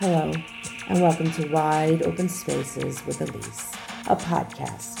Hello, and welcome to Wide Open Spaces with Elise, a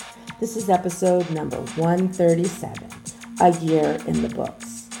podcast. This is episode number 137, A Year in the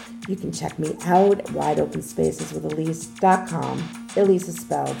Books. You can check me out at wideopenspaceswithelise.com. Elise is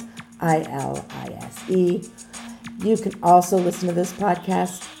spelled I-L-I-S-E. You can also listen to this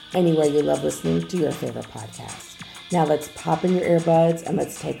podcast anywhere you love listening to your favorite podcast. Now let's pop in your earbuds and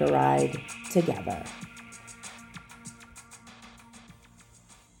let's take a ride together.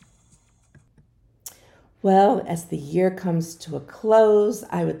 Well, as the year comes to a close,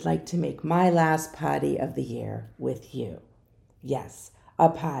 I would like to make my last potty of the year with you. Yes, a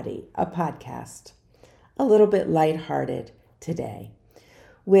potty, a podcast. A little bit lighthearted today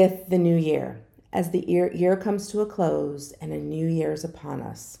with the new year. As the year comes to a close and a new year is upon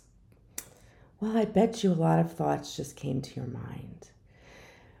us, well, I bet you a lot of thoughts just came to your mind.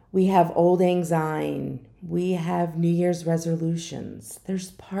 We have old lang syne. We have New Year's resolutions.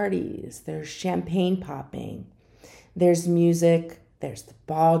 There's parties. There's champagne popping. There's music. There's the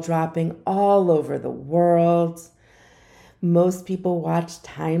ball dropping all over the world. Most people watch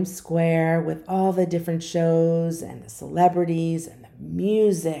Times Square with all the different shows and the celebrities and the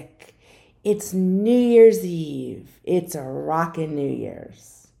music. It's New Year's Eve. It's a rockin' New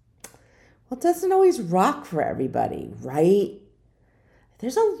Year's. Well, it doesn't always rock for everybody, right?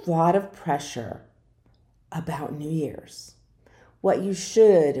 There's a lot of pressure about New Year's. What you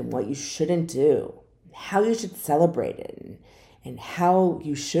should and what you shouldn't do. How you should celebrate it and how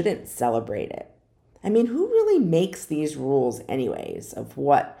you shouldn't celebrate it. I mean, who really makes these rules anyways of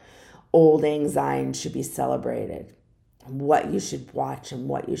what old lang syne should be celebrated? And what you should watch and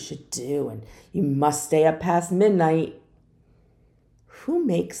what you should do. And you must stay up past midnight. Who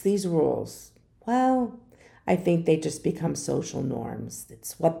makes these rules? Well, I think they just become social norms.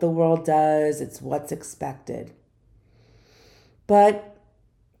 It's what the world does. It's what's expected. But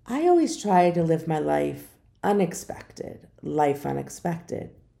I always try to live my life unexpected, life unexpected.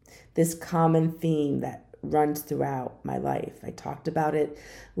 This common theme that runs throughout my life. I talked about it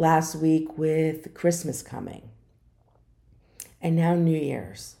last week with Christmas coming. And now New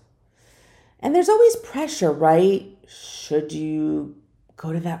Year's. And there's always pressure, right? Should you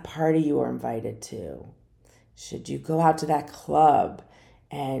go to that party you were invited to? Should you go out to that club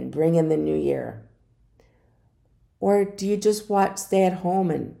and bring in the new year? Or do you just stay at home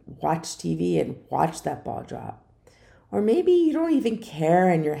and watch TV and watch that ball drop? Or maybe you don't even care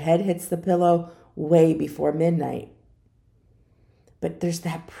and your head hits the pillow way before midnight. But there's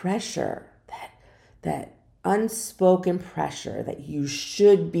that pressure, that unspoken pressure that you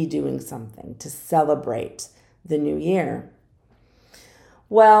should be doing something to celebrate the new year.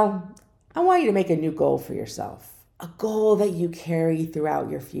 Well, I want you to make a new goal for yourself, a goal that you carry throughout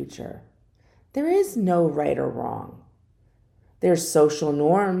your future. There is no right or wrong. There's social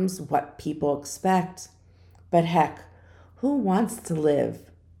norms, what people expect, but heck, who wants to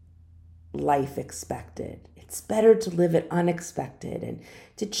live life expected? It's better to live it unexpected and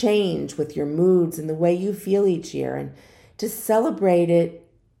to change with your moods and the way you feel each year and to celebrate it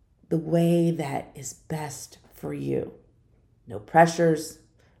the way that is best for you. No pressures,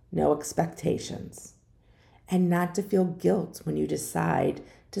 no expectations, and not to feel guilt when you decide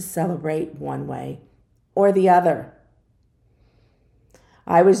to celebrate one way or the other.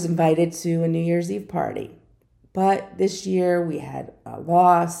 I was invited to a New Year's Eve party, but this year we had a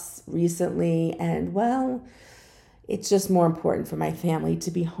loss recently, and well, it's just more important for my family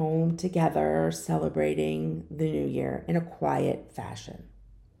to be home together celebrating the new year in a quiet fashion.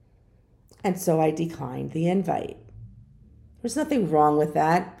 And so I declined the invite. There's nothing wrong with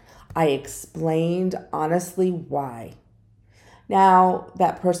that. I explained honestly why. Now,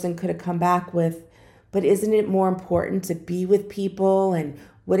 that person could have come back with, but isn't it more important to be with people? And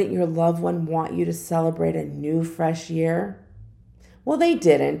wouldn't your loved one want you to celebrate a new, fresh year? Well, they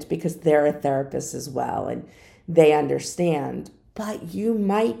didn't because they're a therapist as well and they understand. But you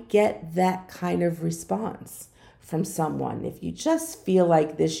might get that kind of response from someone if you just feel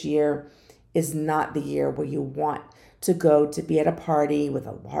like this year is not the year where you want to go to be at a party with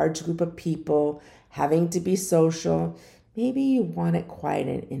a large group of people, having to be social. Maybe you want it quiet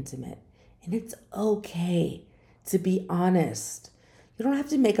and intimate. And it's okay to be honest. You don't have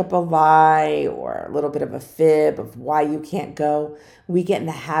to make up a lie or a little bit of a fib of why you can't go. We get in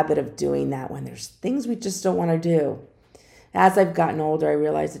the habit of doing that when there's things we just don't want to do. As I've gotten older, I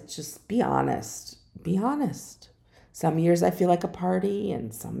realize it's just be honest. Be honest. Some years I feel like a party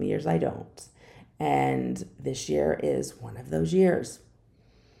and some years I don't. And this year is one of those years.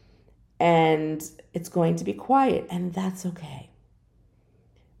 And it's going to be quiet, and that's okay.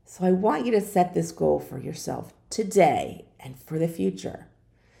 So I want you to set this goal for yourself today and for the future.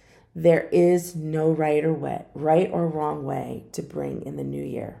 There is no right or wrong way to bring in the new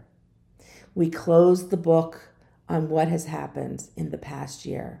year. We close the book on what has happened in the past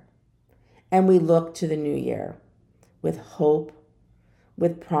year, and we look to the new year with hope,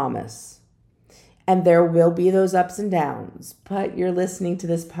 with promise. And there will be those ups and downs, but you're listening to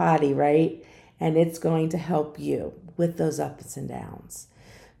this potty, right? And it's going to help you with those ups and downs.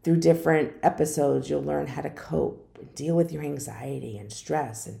 Through different episodes, you'll learn how to cope, deal with your anxiety and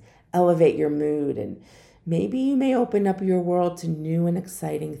stress, and elevate your mood. And maybe you may open up your world to new and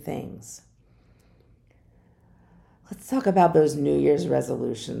exciting things. Let's talk about those New Year's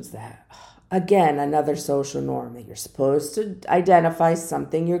resolutions that, again, another social norm that you're supposed to identify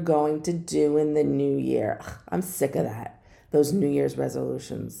something you're going to do in the new year. I'm sick of that, those New Year's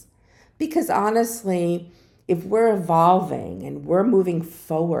resolutions. Because honestly, if we're evolving and we're moving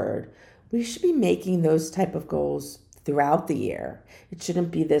forward, we should be making those type of goals throughout the year. It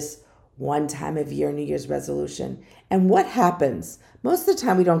shouldn't be this one time of year New Year's resolution. And what happens? Most of the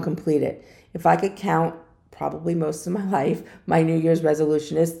time we don't complete it. If I could count probably most of my life, my New Year's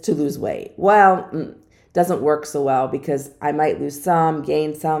resolution is to lose weight. Well, doesn't work so well because I might lose some,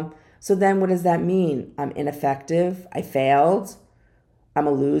 gain some. So then what does that mean? I'm ineffective. I failed. I'm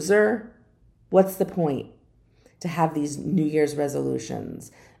a loser. What's the point? To have these New Year's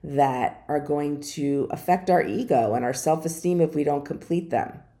resolutions that are going to affect our ego and our self-esteem if we don't complete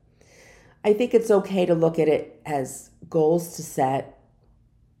them. I think it's okay to look at it as goals to set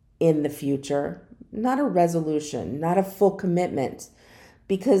in the future, not a resolution, not a full commitment,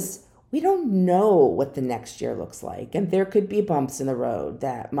 because we don't know what the next year looks like. And there could be bumps in the road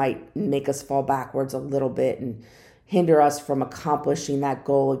that might make us fall backwards a little bit and hinder us from accomplishing that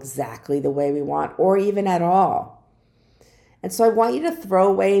goal exactly the way we want, or even at all. And so I want you to throw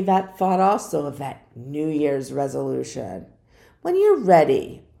away that thought also of that New Year's resolution. When you're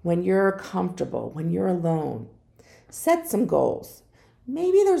ready, when you're comfortable, when you're alone, set some goals.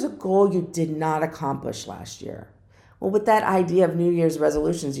 Maybe there's a goal you did not accomplish last year. Well, with that idea of New Year's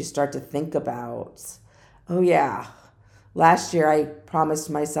resolutions, you start to think about, oh yeah, last year I promised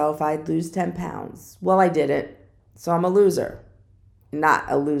myself I'd lose 10 pounds. Well, I didn't. So I'm a loser, not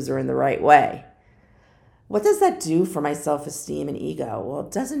a loser in the right way. What does that do for my self-esteem and ego? Well,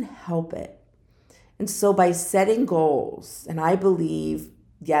 it doesn't help it. And so by setting goals, and I believe,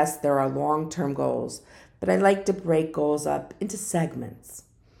 yes, there are long-term goals, but I like to break goals up into segments.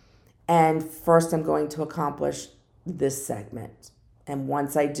 And first I'm going to accomplish this segment. And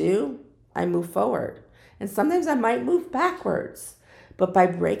once I do, I move forward. And sometimes I might move backwards. But by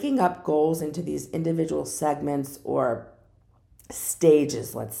breaking up goals into these individual segments or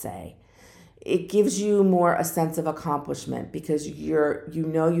stages, let's say, it gives you more a sense of accomplishment because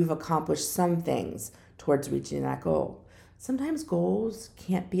you've accomplished some things towards reaching that goal. Sometimes goals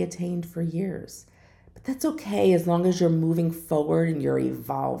can't be attained for years, but that's okay as long as you're moving forward and you're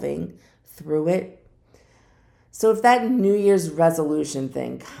evolving through it. So if that New Year's resolution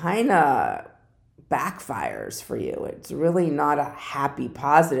thing kind of backfires for you, it's really not a happy,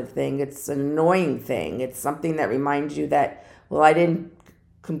 positive thing. It's an annoying thing. It's something that reminds you that, well, I didn't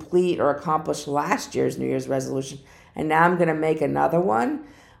complete or accomplish last year's New Year's resolution, and now I'm going to make another one.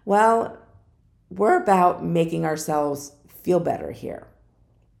 Well, we're about making ourselves feel better here.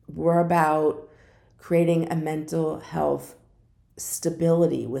 We're about creating a mental health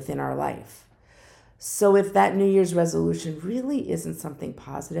stability within our life. So if that New Year's resolution really isn't something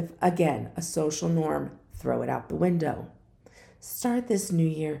positive, again, a social norm, throw it out the window. Start this new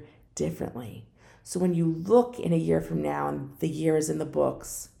year differently. So when you look in a year from now and the year is in the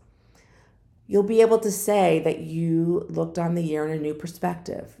books, you'll be able to say that you looked on the year in a new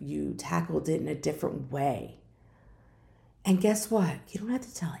perspective. You tackled it in a different way. And guess what? You don't have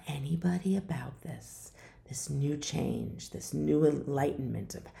to tell anybody about this new change, this new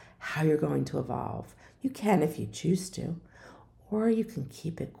enlightenment of how you're going to evolve. You can if you choose to, or you can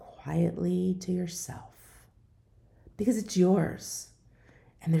keep it quietly to yourself because it's yours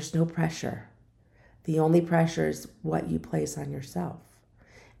and there's no pressure. The only pressure is what you place on yourself,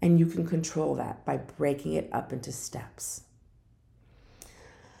 and you can control that by breaking it up into steps.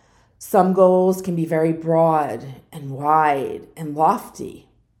 Some goals can be very broad and wide and lofty.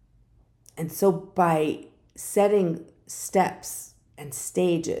 And so by setting steps and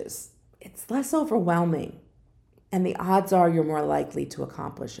stages, it's less overwhelming, and the odds are you're more likely to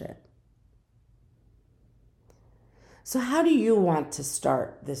accomplish it. So how do you want to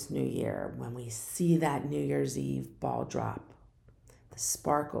start this new year when we see that New Year's Eve ball drop? The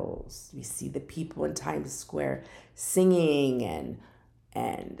sparkles, we see the people in Times Square singing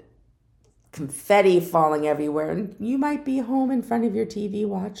and confetti falling everywhere, and you might be home in front of your TV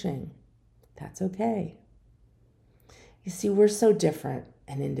watching. That's okay. You see, we're so different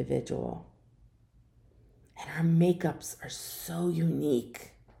and individual, and our makeups are so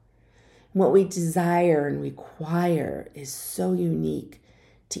unique. What we desire and require is so unique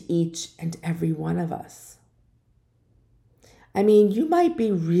to each and every one of us. I mean, you might be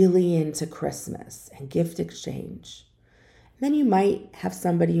really into Christmas and gift exchange. Then you might have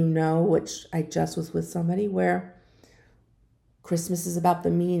somebody you know, which I just was with somebody, where Christmas is about the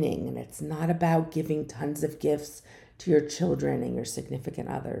meaning and it's not about giving tons of gifts to your children and your significant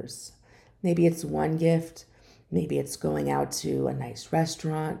others. Maybe it's one gift, maybe it's going out to a nice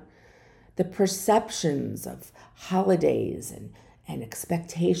restaurant. The perceptions of holidays and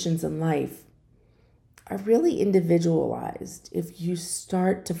expectations in life are really individualized if you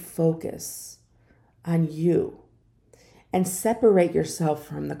start to focus on you and separate yourself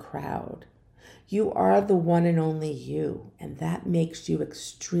from the crowd. You are the one and only you, and that makes you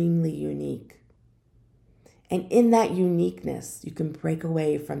extremely unique. And in that uniqueness, you can break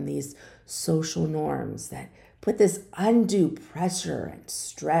away from these social norms that put this undue pressure and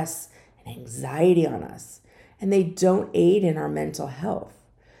stress and anxiety on us, and they don't aid in our mental health.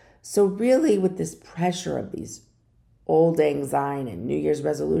 So really, with this pressure of these old anxiety and New Year's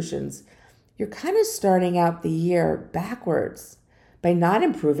resolutions, you're kind of starting out the year backwards by not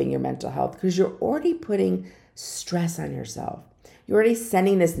improving your mental health because you're already putting stress on yourself. You're already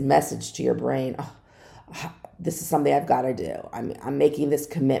sending this message to your brain, this is something I've got to do. I'm making this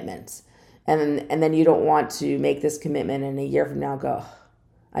commitment. And then you don't want to make this commitment and a year from now go,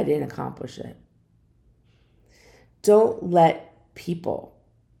 I didn't accomplish it. Don't let people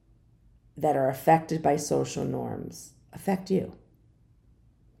that are affected by social norms affect you.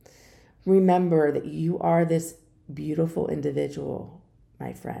 Remember that you are this beautiful individual,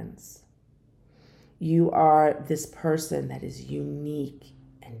 my friends. You are this person that is unique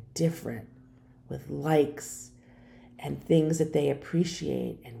and different with likes and things that they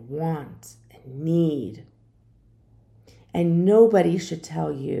appreciate and want and need. And nobody should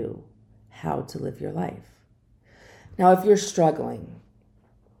tell you how to live your life. Now, if you're struggling,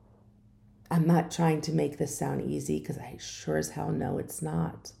 I'm not trying to make this sound easy because I sure as hell know it's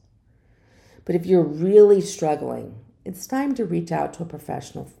not. But if you're really struggling, it's time to reach out to a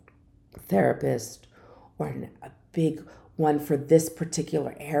professional therapist or a big one for this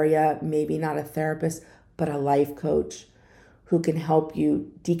particular area, maybe not a therapist, but a life coach who can help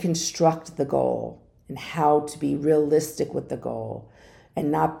you deconstruct the goal and how to be realistic with the goal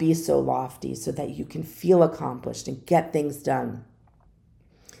and not be so lofty so that you can feel accomplished and get things done.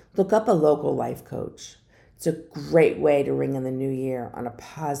 Look up a local life coach. It's a great way to ring in the new year on a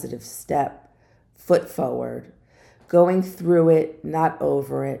positive step, foot forward, going through it, not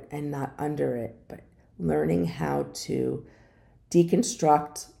over it and not under it, but learning how to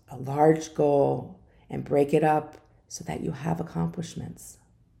deconstruct a large goal and break it up so that you have accomplishments.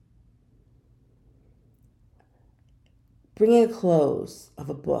 Bringing a close of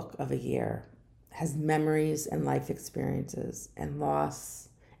a book of a year has memories and life experiences and loss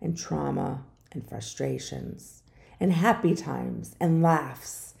and trauma and frustrations and happy times and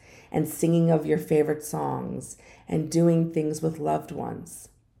laughs and singing of your favorite songs and doing things with loved ones.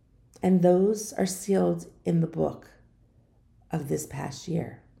 And those are sealed in the book of this past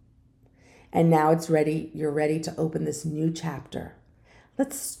year. And now it's ready. You're ready to open this new chapter.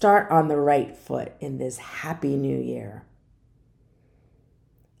 Let's start on the right foot in this happy new year.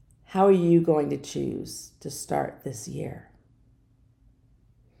 How are you going to choose to start this year?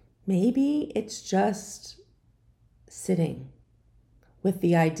 Maybe it's just sitting with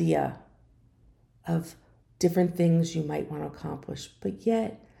the idea of different things you might want to accomplish, but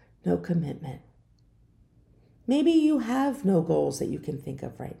yet no commitment. Maybe you have no goals that you can think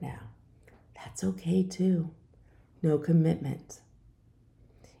of right now. That's okay too. No commitment.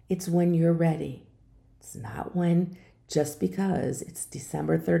 It's when you're ready. It's not when just because it's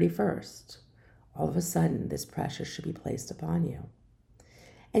December 31st, all of a sudden this pressure should be placed upon you.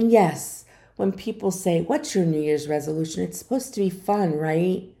 And yes, when people say, what's your New Year's resolution? It's supposed to be fun,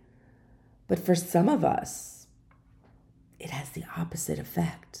 right? But for some of us, it has the opposite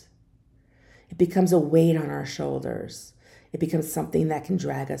effect. It becomes a weight on our shoulders. It becomes something that can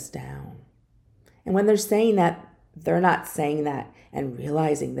drag us down. And when they're saying that, they're not saying that and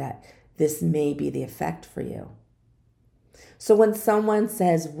realizing that this may be the effect for you. So when someone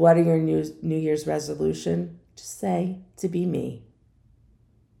says, what are your New Year's resolution? Just say, to be me.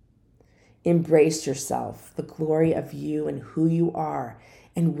 Embrace yourself, the glory of you and who you are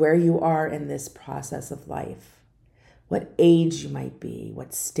and where you are in this process of life. what age you might be,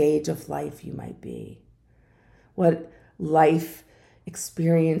 what stage of life you might be, what life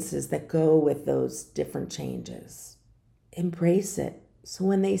experiences that go with those different changes. Embrace it. So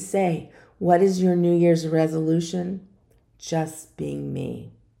when they say, what is your New Year's resolution? Just being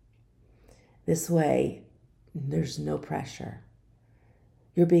me. This way, there's no pressure.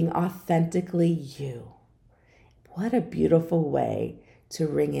 You're being authentically you. What a beautiful way to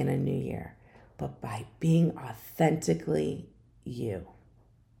ring in a new year, but by being authentically you.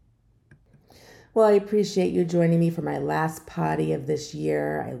 Well, I appreciate you joining me for my last potty of this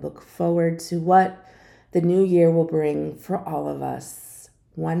year. I look forward to what the new year will bring for all of us,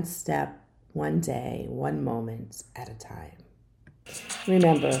 one step, one day, one moment at a time.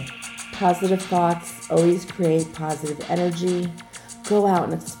 Remember, positive thoughts always create positive energy. Go out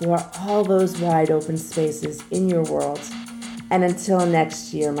and explore all those wide open spaces in your world. And until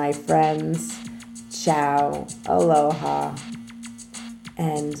next year, my friends, ciao, aloha,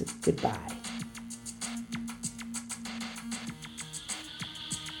 and goodbye.